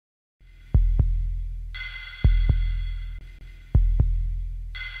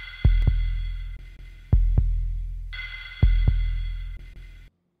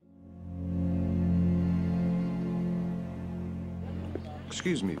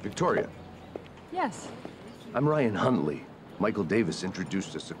excuse me, Victoria. Yes. I'm Ryan Huntley. Michael Davis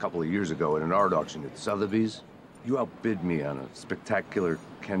introduced us a couple of years ago at an art auction at Sotheby's. You outbid me on a spectacular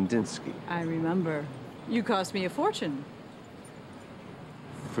Kandinsky. I remember. You cost me a fortune.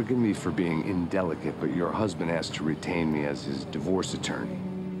 Forgive me for being indelicate, but your husband asked to retain me as his divorce attorney.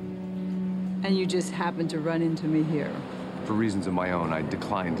 And you just happened to run into me here. For reasons of my own, I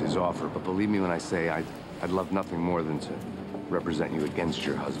declined his offer, but believe me when I say I'd love nothing more than to represent you against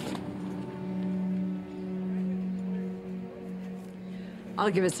your husband. I'll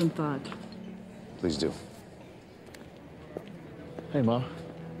give it some thought. Please do. Hey, Ma.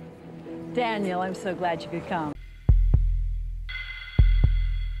 Daniel, I'm so glad you could come.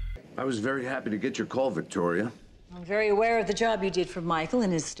 I was very happy to get your call, Victoria. I'm very aware of the job you did for Michael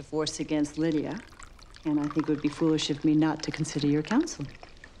in his divorce against Lydia. And I think it would be foolish of me not to consider your counsel.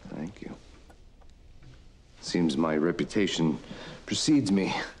 Thank you. Seems my reputation precedes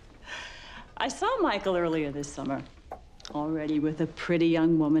me. I saw Michael earlier this summer, already with a pretty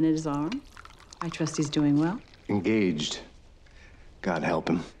young woman at his arm. I trust he's doing well. Engaged. God help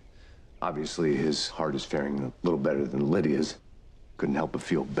him. Obviously, his heart is faring a little better than Lydia's. Couldn't help but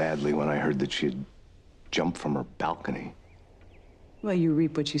feel badly when I heard that she had jumped from her balcony. Well, you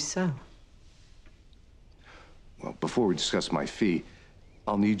reap what you sow. Well, before we discuss my fee,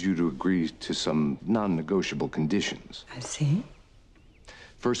 I'll need you to agree to some non-negotiable conditions. I see.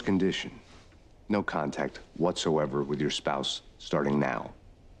 First condition, no contact whatsoever with your spouse starting now.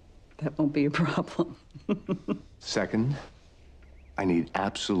 That won't be a problem. Second, I need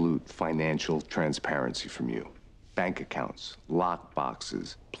absolute financial transparency from you. Bank accounts, lock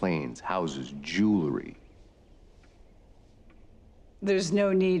boxes, planes, houses, jewelry. There's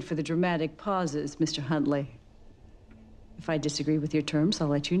no need for the dramatic pauses, Mr. Huntley. If I disagree with your terms, I'll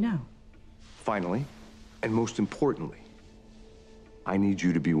let you know. Finally, and most importantly, I need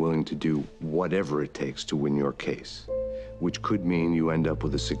you to be willing to do whatever it takes to win your case, which could mean you end up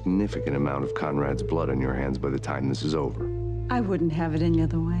with a significant amount of Conrad's blood on your hands by the time this is over. I wouldn't have it any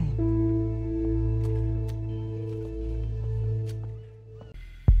other way.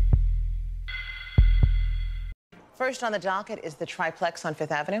 First on the docket is the triplex on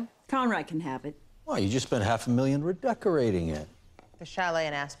Fifth Avenue. Conrad can have it. Well, you just spent $500,000 redecorating it. The chalet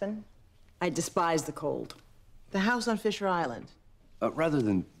in Aspen. I despise the cold. The house on Fisher Island. Rather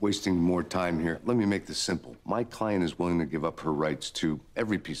than wasting more time here, let me make this simple. My client is willing to give up her rights to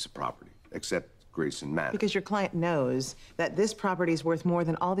every piece of property, except Grayson Manor. Because your client knows that this property is worth more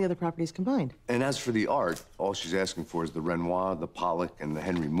than all the other properties combined. And as for the art, all she's asking for is the Renoir, the Pollock, and the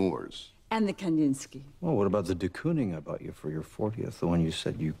Henry Moores. And the Kandinsky. Well, what about the de Kooning I bought you for your 40th, the one you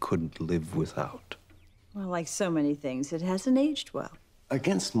said you couldn't live without? Well, like so many things, it hasn't aged well.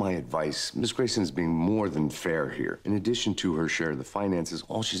 Against my advice, Miss Grayson is being more than fair here. In addition to her share of the finances,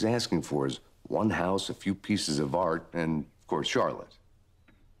 all she's asking for is one house, a few pieces of art, and, of course, Charlotte.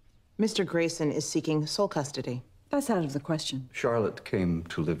 Mr. Grayson is seeking sole custody. That's out of the question. Charlotte came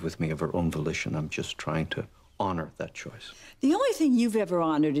to live with me of her own volition. I'm just trying to honor that choice. The only thing you've ever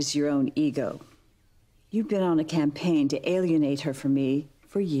honored is your own ego. You've been on a campaign to alienate her from me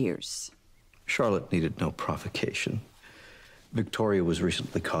for years. Charlotte needed no provocation. Victoria was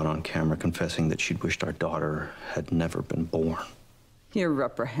recently caught on camera confessing that she'd wished our daughter had never been born. You're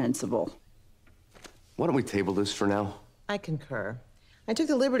reprehensible. Why don't we table this for now? I concur. I took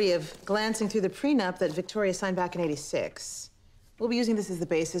the liberty of glancing through the prenup that Victoria signed back in '86. We'll be using this as the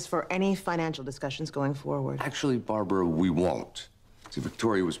basis for any financial discussions going forward. Actually, Barbara, we won't. See,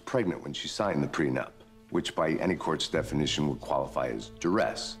 Victoria was pregnant when she signed the prenup, which by any court's definition would qualify as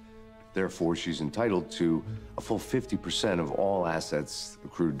duress. Therefore, she's entitled to a full 50% of all assets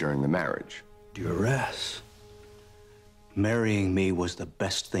accrued during the marriage. Duress. Marrying me was the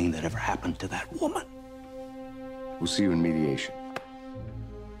best thing that ever happened to that woman. We'll see you in mediation.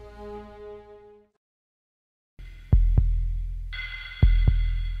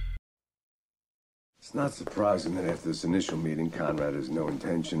 It's not surprising that after this initial meeting, Conrad has no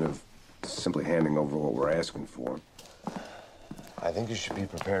intention of simply handing over what we're asking for. I think you should be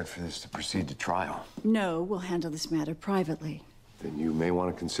prepared for this to proceed to trial. No, we'll handle this matter privately. Then you may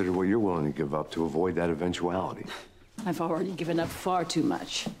want to consider what you're willing to give up to avoid that eventuality. I've already given up far too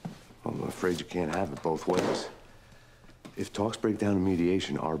much. Well, I'm afraid you can't have it both ways. If talks break down in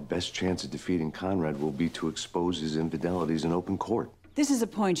mediation, our best chance of defeating Conrad will be to expose his infidelities in open court. This is a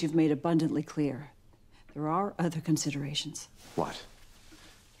point you've made abundantly clear. There are other considerations. What?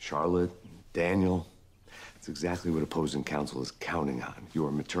 Charlotte? Daniel? It's exactly what opposing counsel is counting on.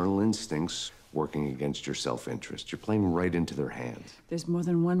 Your maternal instincts working against your self-interest. You're playing right into their hands. There's more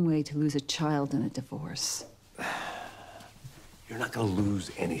than one way to lose a child in a divorce. You're not gonna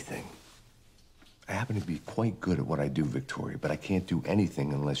lose anything. I happen to be quite good at what I do, Victoria, but I can't do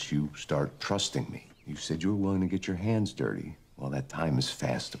anything unless you start trusting me. You said you were willing to get your hands dirty. Well, that time is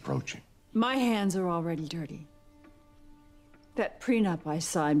fast approaching. My hands are already dirty. That prenup I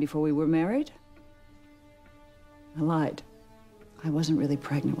signed before we were married, I lied. I wasn't really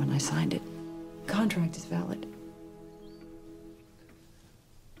pregnant when I signed it. Contract is valid.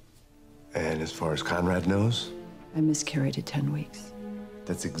 And as far as Conrad knows? I miscarried at 10 weeks.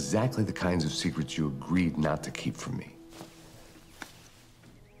 That's exactly the kinds of secrets you agreed not to keep from me.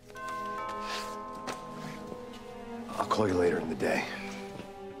 I'll call you later in the day.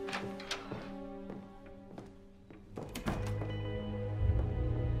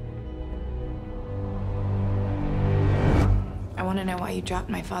 I want to know why you dropped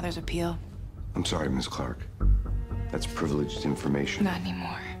my father's appeal. I'm sorry, Miss Clark. That's privileged information. Not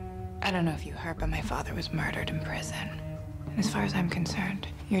anymore. I don't know if you heard, but my father was murdered in prison. And as far as I'm concerned,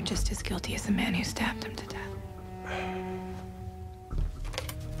 you're just as guilty as the man who stabbed him to death.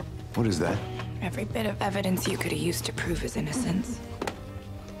 What is that? Every bit of evidence you could have used to prove his innocence.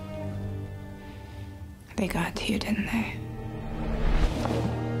 They got to you, didn't they?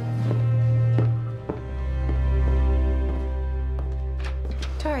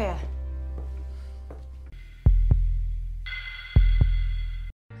 Victoria.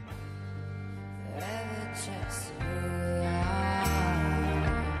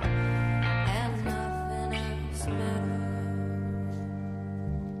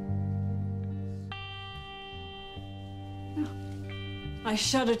 I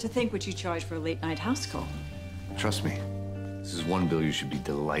shudder to think what you charge for a late-night house call. Trust me, this is one bill you should be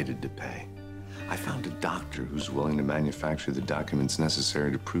delighted to pay. I found a doctor who's willing to manufacture the documents necessary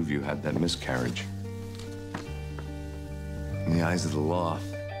to prove you had that miscarriage. In the eyes of the law,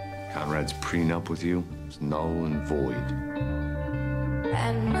 Conrad's prenup with you is null and void.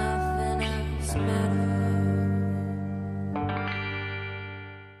 And nothing else matters.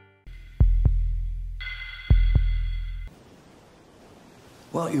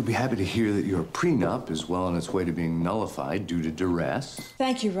 Well, you'll be happy to hear that your prenup is well on its way to being nullified due to duress.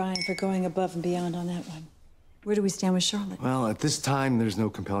 Thank you, Ryan, for going above and beyond on that one. Where do we stand with Charlotte? Well, at this time, there's no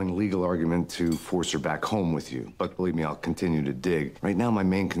compelling legal argument to force her back home with you. But believe me, I'll continue to dig. Right now, my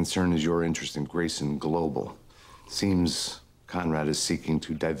main concern is your interest in Grayson Global. Seems Conrad is seeking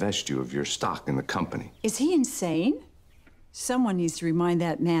to divest you of your stock in the company. Is he insane? Someone needs to remind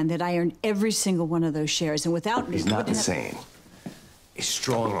that man that I earned every single one of those shares, and without me... He's not insane. He's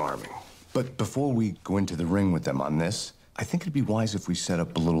strong-arming. But before we go into the ring with them on this, I think it'd be wise if we set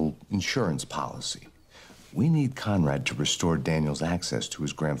up a little insurance policy. We need Conrad to restore Daniel's access to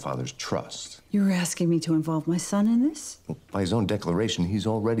his grandfather's trust. You're asking me to involve my son in this? Well, by his own declaration, he's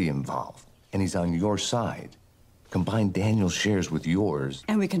already involved, and he's on your side. Combine Daniel's shares with yours.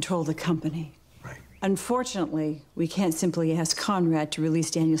 And we control the company. Right. Unfortunately, we can't simply ask Conrad to release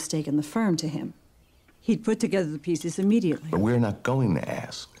Daniel's stake in the firm to him. He'd put together the pieces immediately. But we're not going to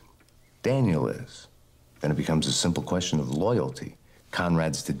ask. Daniel is. Then it becomes a simple question of loyalty.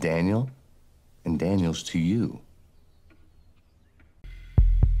 Conrad's to Daniel, and Daniel's to you.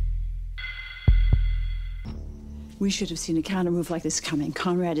 We should have seen a counter-move like this coming.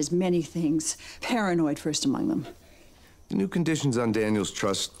 Conrad is many things, paranoid first among them. The new conditions on Daniel's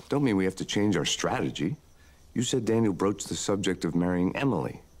trust don't mean we have to change our strategy. You said Daniel broached the subject of marrying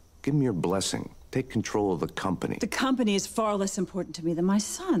Emily. Give him your blessing. Take control of the company. The company is far less important to me than my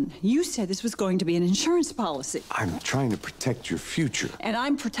son. You said this was going to be an insurance policy. I'm trying to protect your future. And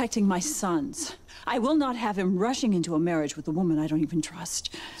I'm protecting my son's. I will not have him rushing into a marriage with a woman I don't even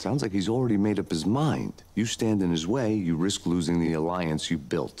trust. Sounds like he's already made up his mind. You stand in his way, you risk losing the alliance you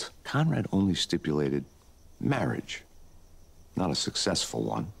built. Conrad only stipulated marriage, not a successful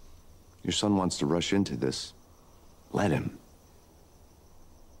one. Your son wants to rush into this. Let him.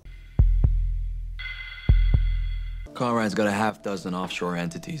 Conrad's got a half-dozen offshore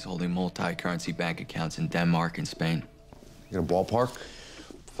entities holding multi-currency bank accounts in Denmark and Spain. You got a ballpark?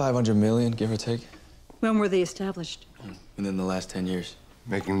 500 million, give or take, When were they established? within the last 10 years.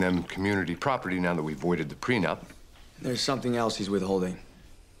 Making them community property now that we've voided the prenup. There's something else he's withholding.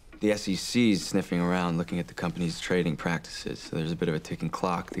 The SEC's sniffing around, looking at the company's trading practices. So there's a bit of a ticking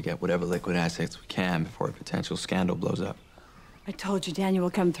clock to get whatever liquid assets we can before a potential scandal blows up. I told you Daniel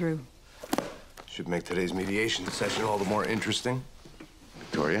will come through. Should make today's mediation session all the more interesting.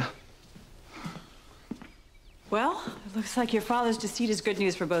 Victoria? Well, it looks like your father's deceit is good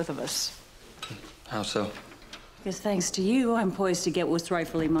news for both of us. How so? Because thanks to you, I'm poised to get what's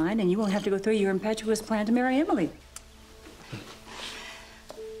rightfully mine, and you won't have to go through your impetuous plan to marry Emily.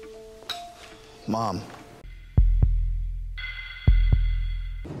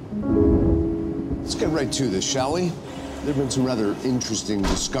 Let's get right to this, shall we? There have been some rather interesting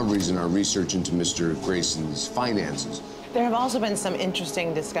discoveries in our research into Mr. Grayson's finances. There have also been some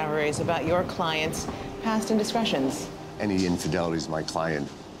interesting discoveries about your client's past indiscretions. Any infidelities my client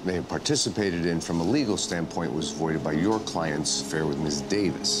may have participated in from a legal standpoint was voided by your client's affair with Ms.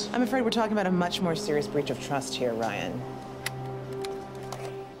 Davis. I'm afraid we're talking about a much more serious breach of trust here, Ryan.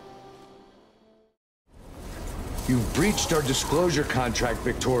 You've breached our disclosure contract,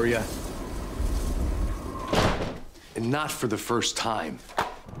 Victoria. And not for the first time.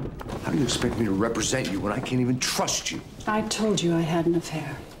 How do you expect me to represent you when I can't even trust you? I told you I had an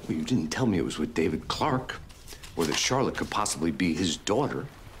affair. Well, you didn't tell me it was with David Clark, or that Charlotte could possibly be his daughter.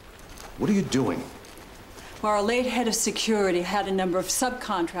 What are you doing? Well, our late head of security had a number of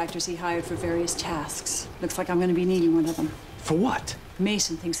subcontractors he hired for various tasks. Looks like I'm going to be needing one of them. For what?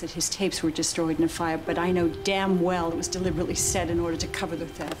 Mason thinks that his tapes were destroyed in a fire, but I know damn well it was deliberately set in order to cover the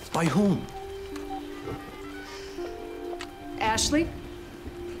theft. By whom? Ashley,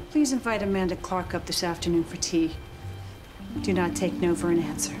 please invite Amanda Clark up this afternoon for tea. Do not take no for an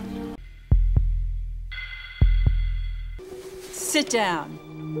answer. Sit down.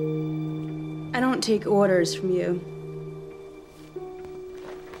 I don't take orders from you.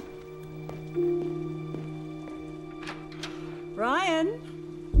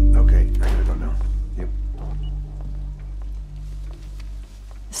 Ryan? Okay, I gotta go now. Yep.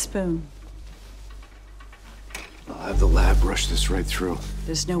 Spoon. I'll have the lab rush this right through.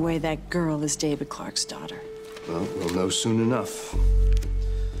 There's no way that girl is David Clark's daughter. Well, we'll know soon enough.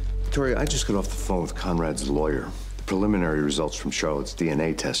 Victoria, I just got off the phone with Conrad's lawyer. The preliminary results from Charlotte's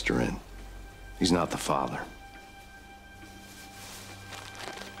DNA test are in. He's not the father.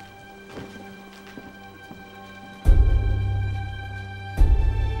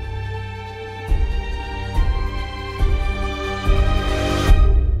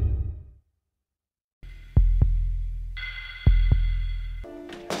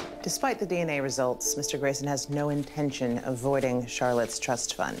 Despite the DNA results, Mr. Grayson has no intention of voiding Charlotte's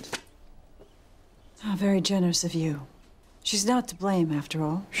trust fund. Oh, very generous of you. She's not to blame, after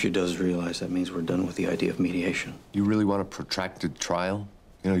all. She does realize that means we're done with the idea of mediation. You really want a protracted trial?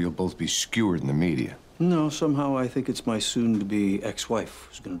 You know, you'll both be skewered in the media. No, somehow I think it's my soon-to-be ex-wife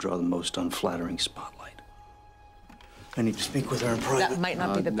who's going to draw the most unflattering spotlight. I need to speak with her in private. That might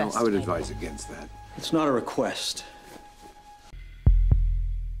not be the best. No, I would advise against that. It's not a request.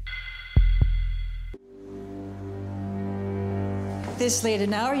 This late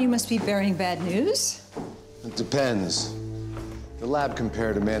an hour, you must be bearing bad news. It depends. The lab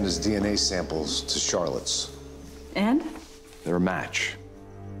compared Amanda's DNA samples to Charlotte's. And? They're a match.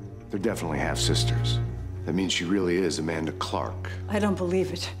 They're definitely half-sisters. That means she really is Amanda Clark. I don't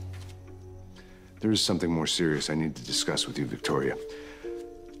believe it. There is something more serious I need to discuss with you, Victoria.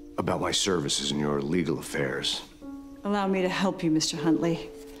 About my services in your legal affairs. Allow me to help you, Mr.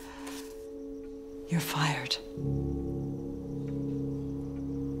 Huntley. You're fired.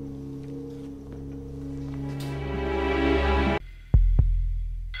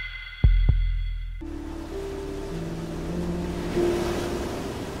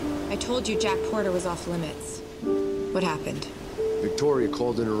 I told you Jack Porter was off limits. What happened? Victoria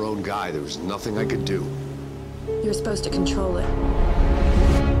called in her own guy. There was nothing I could do. You were supposed to control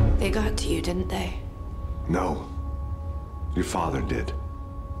it. They got to you, didn't they? No. Your father did.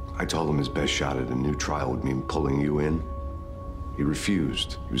 I told him his best shot at a new trial would mean pulling you in. He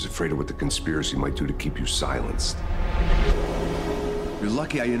refused. He was afraid of what the conspiracy might do to keep you silenced. You're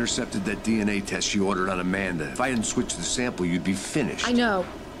lucky I intercepted that DNA test she ordered on Amanda. If I hadn't switched the sample, you'd be finished. I know.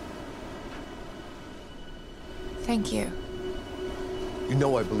 Thank you. You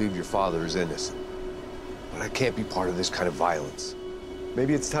know I believe your father is innocent. But I can't be part of this kind of violence.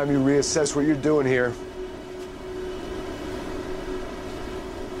 Maybe it's time you reassess what you're doing here.